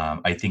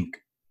 I think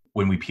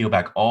when we peel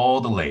back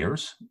all the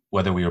layers,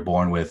 whether we are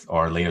born with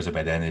our layers of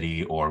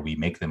identity or we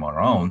make them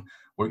our own,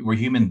 we're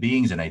human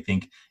beings. And I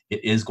think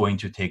it is going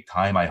to take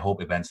time. I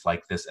hope events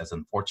like this, as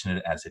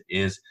unfortunate as it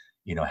is,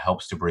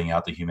 helps to bring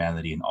out the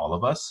humanity in all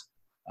of us.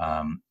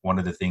 One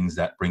of the things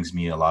that brings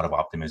me a lot of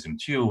optimism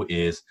too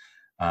is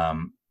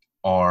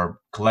our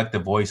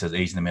collective voice as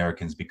Asian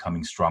Americans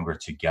becoming stronger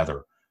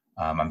together.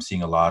 I'm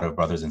seeing a lot of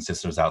brothers and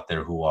sisters out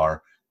there who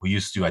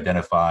used to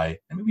identify,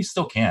 and maybe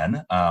still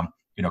can,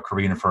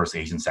 Korean first,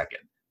 Asian second.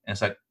 And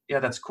it's like, yeah,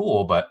 that's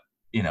cool. But,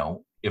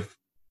 if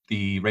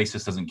the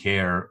racist doesn't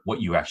care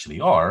what you actually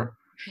are,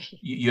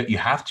 you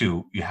have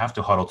to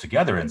huddle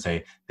together and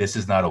say, this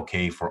is not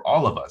okay for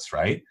all of us,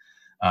 right?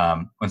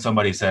 When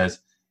somebody says,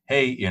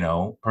 hey,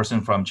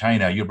 person from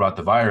China, you brought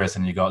the virus,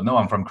 and you go, no,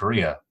 I'm from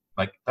Korea.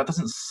 Like, that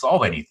doesn't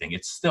solve anything.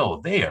 It's still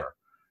there.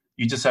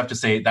 You just have to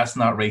say that's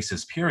not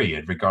racist,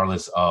 period,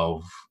 regardless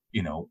of,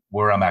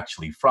 where I'm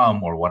actually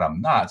from or what I'm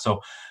not.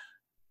 So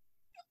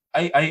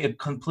I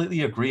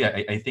completely agree.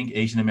 I think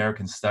Asian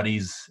American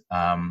studies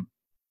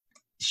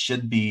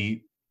should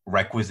be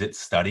requisite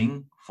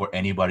studying for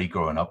anybody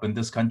growing up in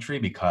this country,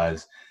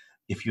 because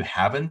if you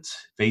haven't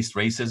faced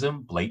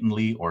racism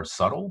blatantly or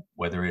subtle,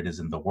 whether it is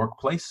in the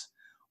workplace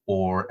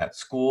or at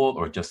school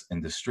or just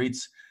in the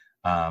streets,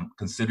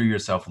 consider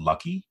yourself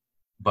lucky,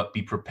 but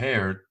be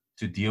prepared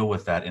to deal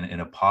with that in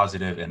a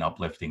positive and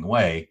uplifting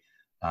way.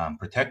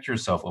 Protect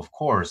yourself, of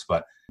course,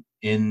 but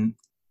in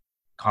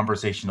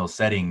conversational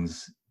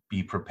settings,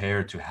 be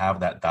prepared to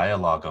have that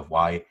dialogue of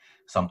why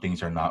some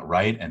things are not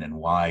right and then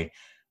why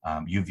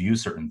you view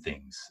certain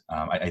things.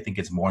 I think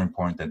it's more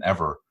important than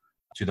ever.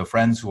 To the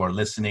friends who are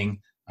listening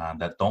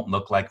that don't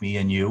look like me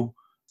and you,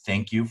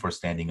 thank you for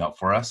standing up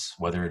for us,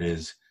 whether it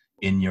is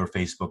in your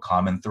Facebook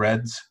comment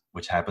threads,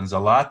 which happens a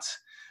lot,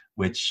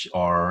 which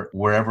are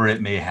wherever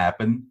it may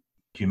happen.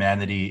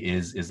 Humanity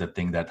is the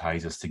thing that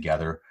ties us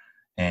together.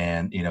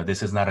 And,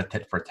 this is not a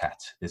tit for tat.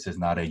 This is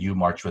not a you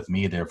march with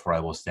me, therefore I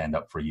will stand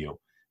up for you.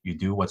 You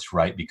do what's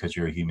right because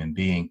you're a human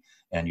being,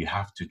 and you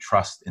have to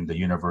trust in the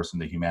universe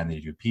and the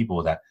humanity of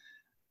people that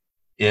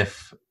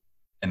if,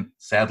 and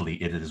sadly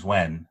it is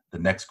when, the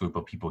next group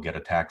of people get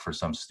attacked for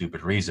some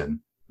stupid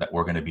reason, that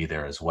we're going to be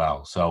there as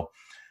well. So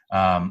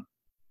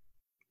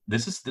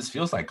this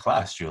feels like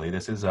class, Julie.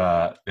 This has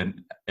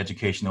been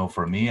educational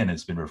for me, and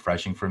it's been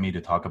refreshing for me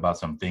to talk about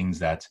some things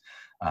that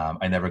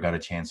I never got a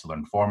chance to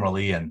learn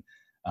formally. And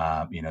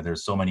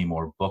there's so many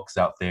more books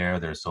out there.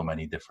 There's so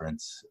many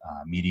different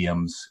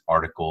mediums,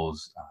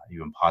 articles,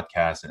 even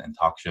podcasts and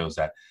talk shows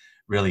that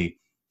really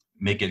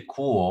make it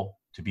cool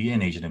to be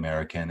an Asian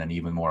American and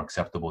even more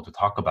acceptable to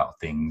talk about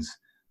things.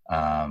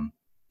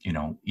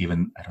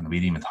 Even, I don't know, we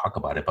didn't even talk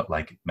about it, but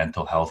like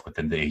mental health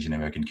within the Asian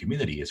American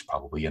community is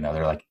probably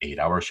another like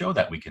 8-hour show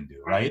that we can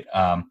do, right?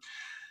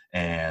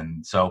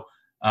 And so,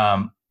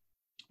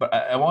 but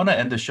I want to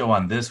end the show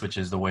on this, which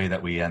is the way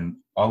that we end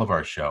all of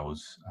our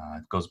shows.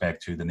 It goes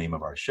back to the name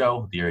of our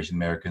show, Dear Asian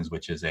Americans,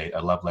 which is a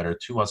love letter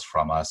to us,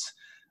 from us,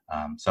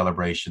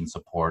 celebration,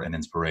 support, and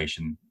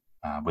inspiration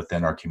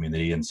within our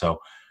community. And so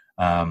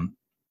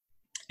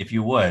if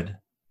you would,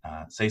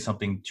 say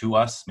something to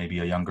us, maybe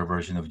a younger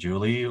version of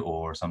Julie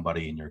or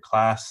somebody in your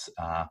class,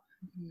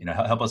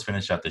 help us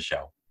finish out the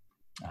show.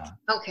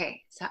 Okay,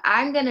 so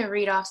I'm going to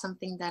read off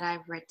something that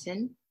I've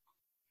written.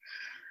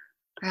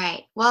 All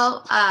right.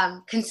 Well,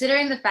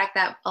 considering the fact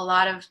that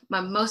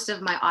most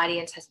of my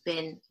audience has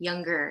been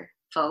younger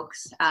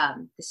folks,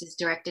 this is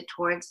directed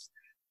towards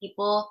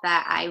people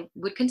that I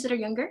would consider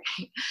younger.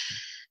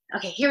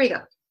 Okay, here we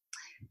go.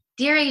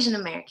 Dear Asian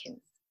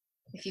Americans,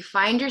 if you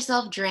find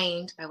yourself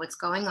drained by what's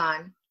going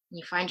on, and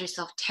you find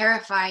yourself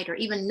terrified or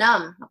even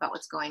numb about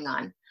what's going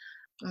on,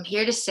 I'm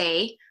here to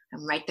say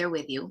I'm right there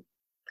with you.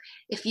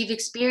 If you've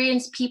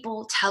experienced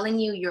people telling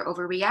you you're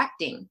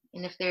overreacting,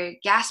 and if they're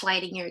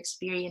gaslighting your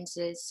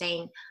experiences,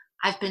 saying,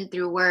 I've been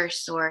through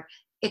worse, or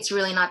it's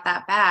really not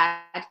that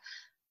bad,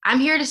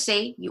 I'm here to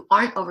say you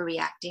aren't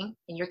overreacting,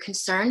 and your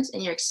concerns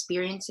and your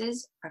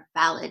experiences are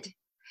valid.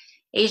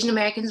 Asian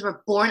Americans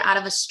were born out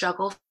of a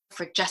struggle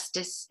for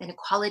justice and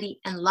equality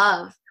and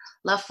love.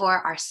 Love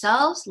for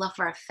ourselves, love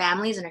for our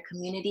families and our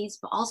communities,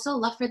 but also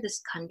love for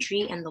this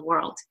country and the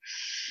world.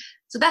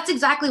 So that's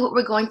exactly what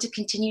we're going to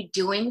continue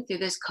doing through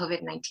this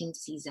COVID-19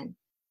 season.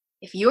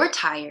 If you're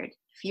tired,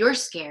 if you're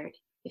scared,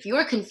 if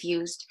you're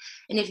confused,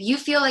 and if you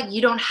feel like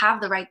you don't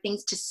have the right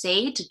things to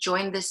say to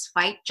join this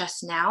fight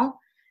just now,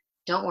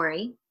 don't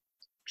worry.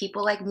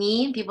 People like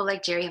me and people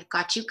like Jerry have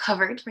got you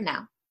covered for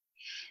now.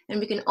 And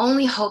we can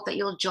only hope that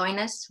you'll join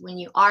us when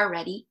you are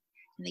ready,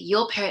 and that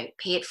you'll pay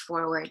it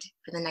forward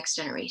for the next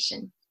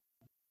generation.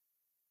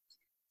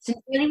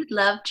 Sincerely with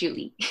love,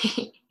 Julie.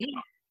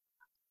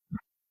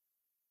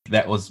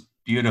 That was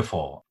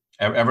beautiful.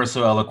 Ever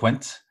so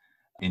eloquent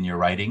in your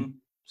writing.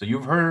 So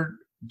you've heard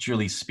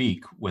Julie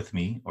speak with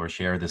me or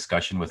share a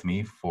discussion with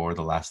me for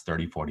the last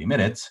 30, 40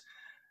 minutes.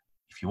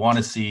 If you want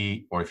to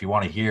see or if you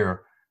want to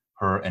hear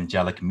her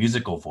angelic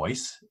musical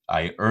voice,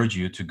 I urge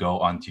you to go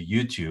onto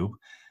YouTube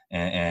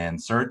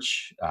and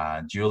search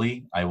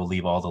Julie. I will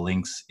leave all the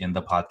links in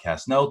the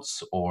podcast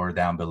notes or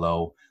down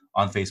below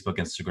on Facebook,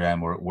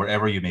 Instagram, or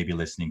wherever you may be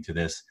listening to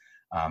this.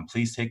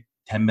 Please take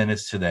 10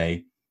 minutes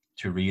today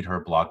to read her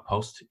blog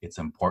post. It's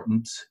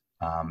important.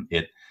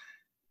 It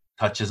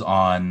touches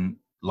on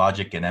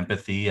logic and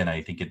empathy, and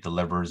I think it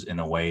delivers in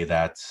a way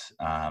that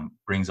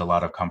brings a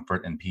lot of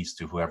comfort and peace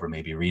to whoever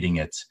may be reading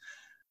it.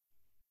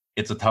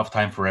 It's a tough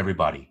time for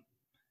everybody.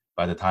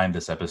 By the time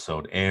this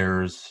episode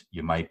airs,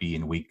 you might be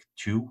in week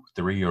 2,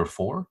 3, or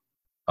 4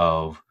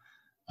 of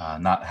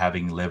not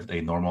having lived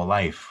a normal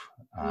life.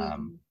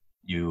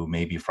 You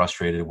may be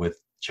frustrated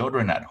with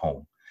children at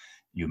home.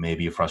 You may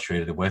be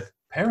frustrated with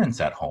parents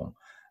at home.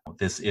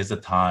 This is a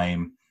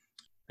time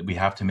that we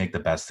have to make the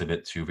best of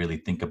it to really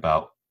think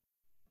about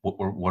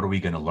what are we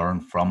going to learn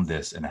from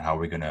this and how are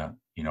we going to,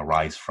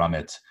 rise from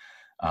it.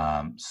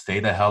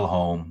 Stay the hell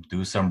home,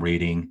 do some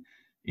reading,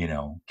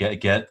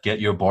 get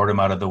your boredom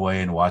out of the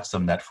way and watch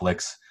some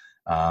Netflix.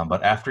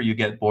 But after you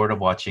get bored of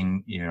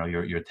watching,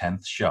 your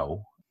 10th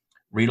show,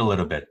 read a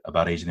little bit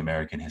about Asian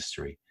American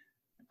history.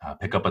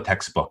 Pick up a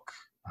textbook,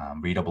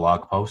 read a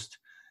blog post,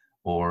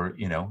 or,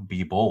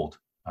 be bold.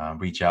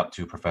 Reach out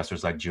to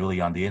professors like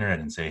Julie on the internet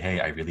and say, hey,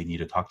 I really need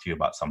to talk to you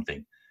about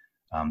something.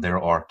 There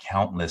are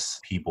countless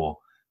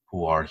people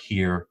who are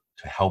here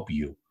to help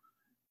you.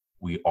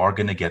 We are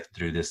going to get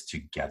through this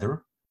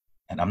together.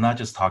 And I'm not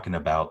just talking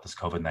about this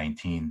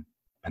COVID-19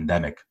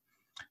 pandemic.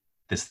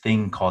 This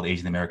thing called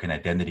Asian American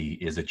identity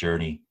is a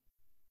journey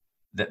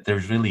that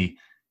there's really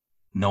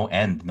no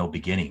end, no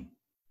beginning.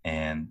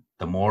 And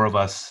the more of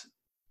us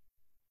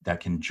that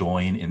can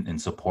join in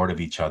support of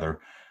each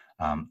other,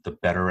 the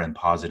better and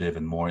positive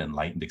and more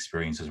enlightened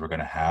experiences we're going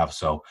to have.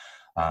 So,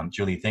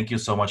 Julie, thank you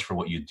so much for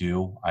what you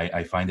do.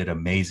 I find it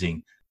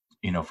amazing,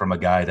 from a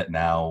guy that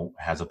now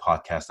has a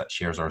podcast that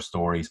shares our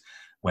stories.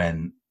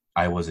 When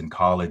I was in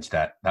college,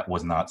 that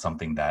was not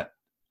something that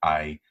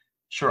I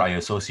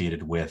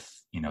associated with,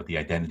 the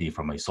identity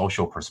from a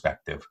social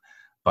perspective,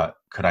 but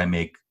could I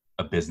make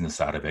a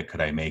business out of it? Could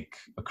I make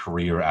a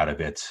career out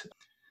of it?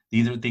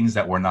 These are things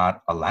that were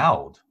not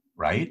allowed,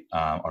 right?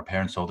 Our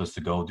parents told us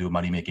to go do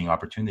money-making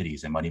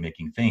opportunities and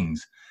money-making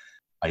things.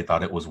 I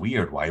thought it was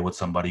weird. Why would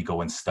somebody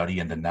go and study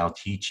and then now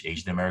teach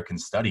Asian American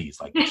studies?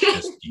 Like, it's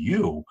just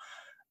you.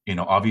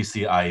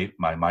 Obviously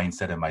my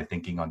mindset and my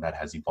thinking on that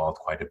has evolved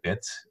quite a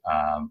bit.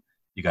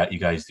 You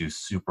guys do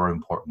super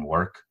important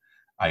work.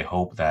 I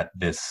hope that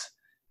this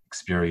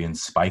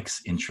experience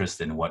spikes interest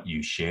in what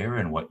you share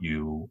and what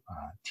you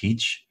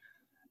teach.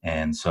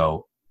 And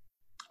so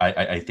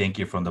I thank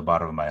you from the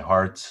bottom of my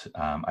heart.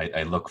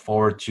 I look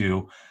forward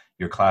to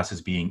your classes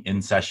being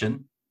in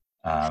session,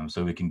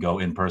 so we can go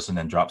in person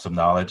and drop some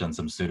knowledge on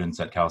some students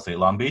at Cal State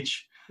Long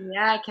Beach.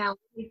 Yeah, I can't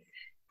wait.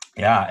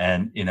 Yeah,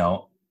 and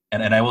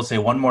and I will say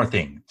one more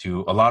thing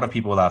to a lot of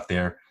people out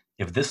there.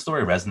 If this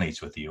story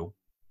resonates with you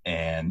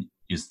and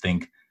you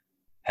think,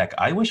 heck,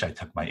 I wish I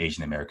took my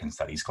Asian American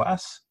Studies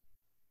class,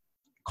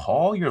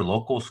 call your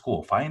local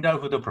school, find out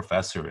who the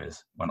professor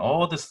is. When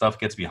all this stuff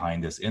gets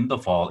behind us in the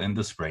fall, in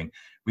the spring,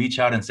 reach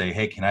out and say,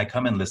 hey, can I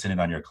come and listen in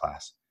on your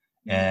class?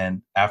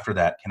 And after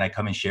that, can I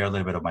come and share a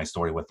little bit of my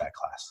story with that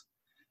class?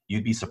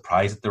 You'd be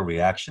surprised at the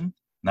reaction,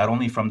 not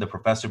only from the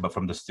professor, but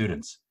from the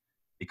students,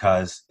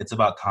 because it's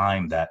about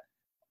time that,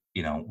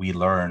 we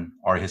learn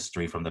our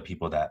history from the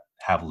people that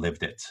have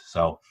lived it.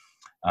 So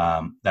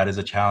that is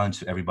a challenge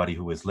to everybody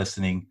who is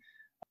listening.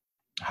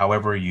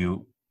 However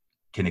you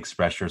can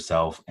express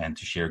yourself and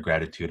to share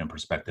gratitude and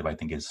perspective, I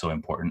think is so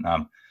important.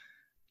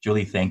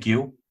 Julie, thank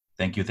you.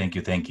 Thank you, thank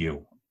you, thank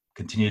you.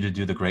 Continue to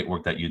do the great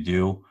work that you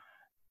do.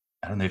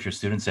 I don't know if your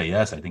students say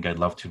yes. I think I'd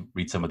love to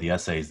read some of the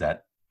essays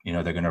that,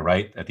 they're going to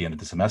write at the end of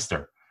the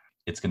semester.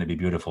 It's going to be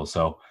beautiful.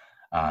 So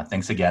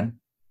thanks again,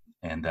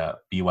 and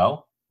be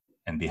well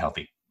and be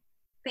healthy.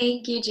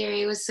 Thank you,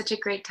 Jerry. It was such a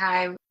great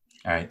time.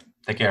 All right.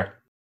 Take care.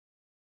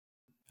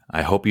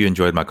 I hope you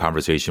enjoyed my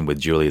conversation with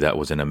Julie. That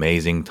was an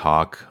amazing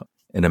talk,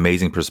 an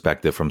amazing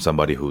perspective from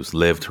somebody who's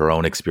lived her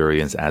own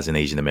experience as an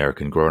Asian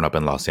American, grown up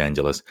in Los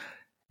Angeles,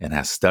 and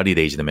has studied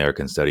Asian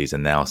American studies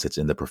and now sits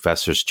in the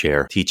professor's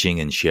chair, teaching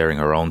and sharing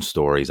her own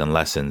stories and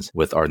lessons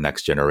with our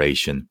next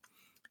generation.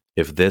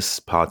 If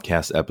this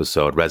podcast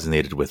episode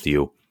resonated with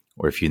you,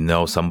 or if you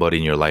know somebody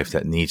in your life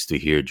that needs to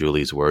hear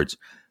Julie's words,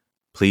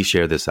 please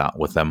share this out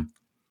with them.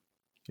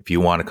 If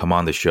you want to come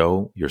on the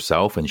show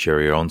yourself and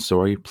share your own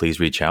story, please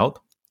reach out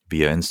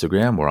via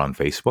Instagram or on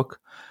Facebook.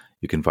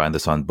 You can find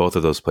us on both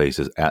of those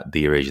places at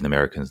Dear Asian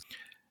Americans.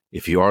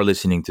 If you are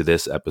listening to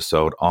this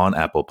episode on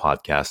Apple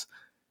Podcasts,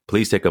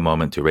 please take a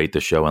moment to rate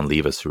the show and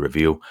leave us a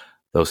review.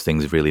 Those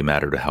things really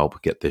matter to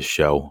help get this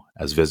show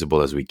as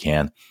visible as we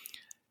can.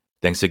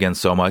 Thanks again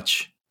so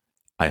much.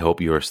 I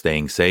hope you are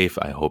staying safe.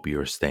 I hope you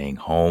are staying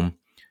home.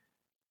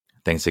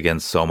 Thanks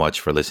again so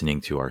much for listening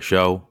to our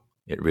show.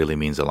 It really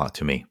means a lot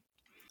to me.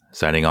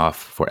 Signing off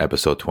for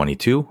episode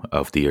 22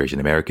 of Dear Asian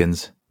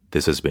Americans,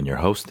 this has been your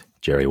host,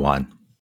 Jerry Wan.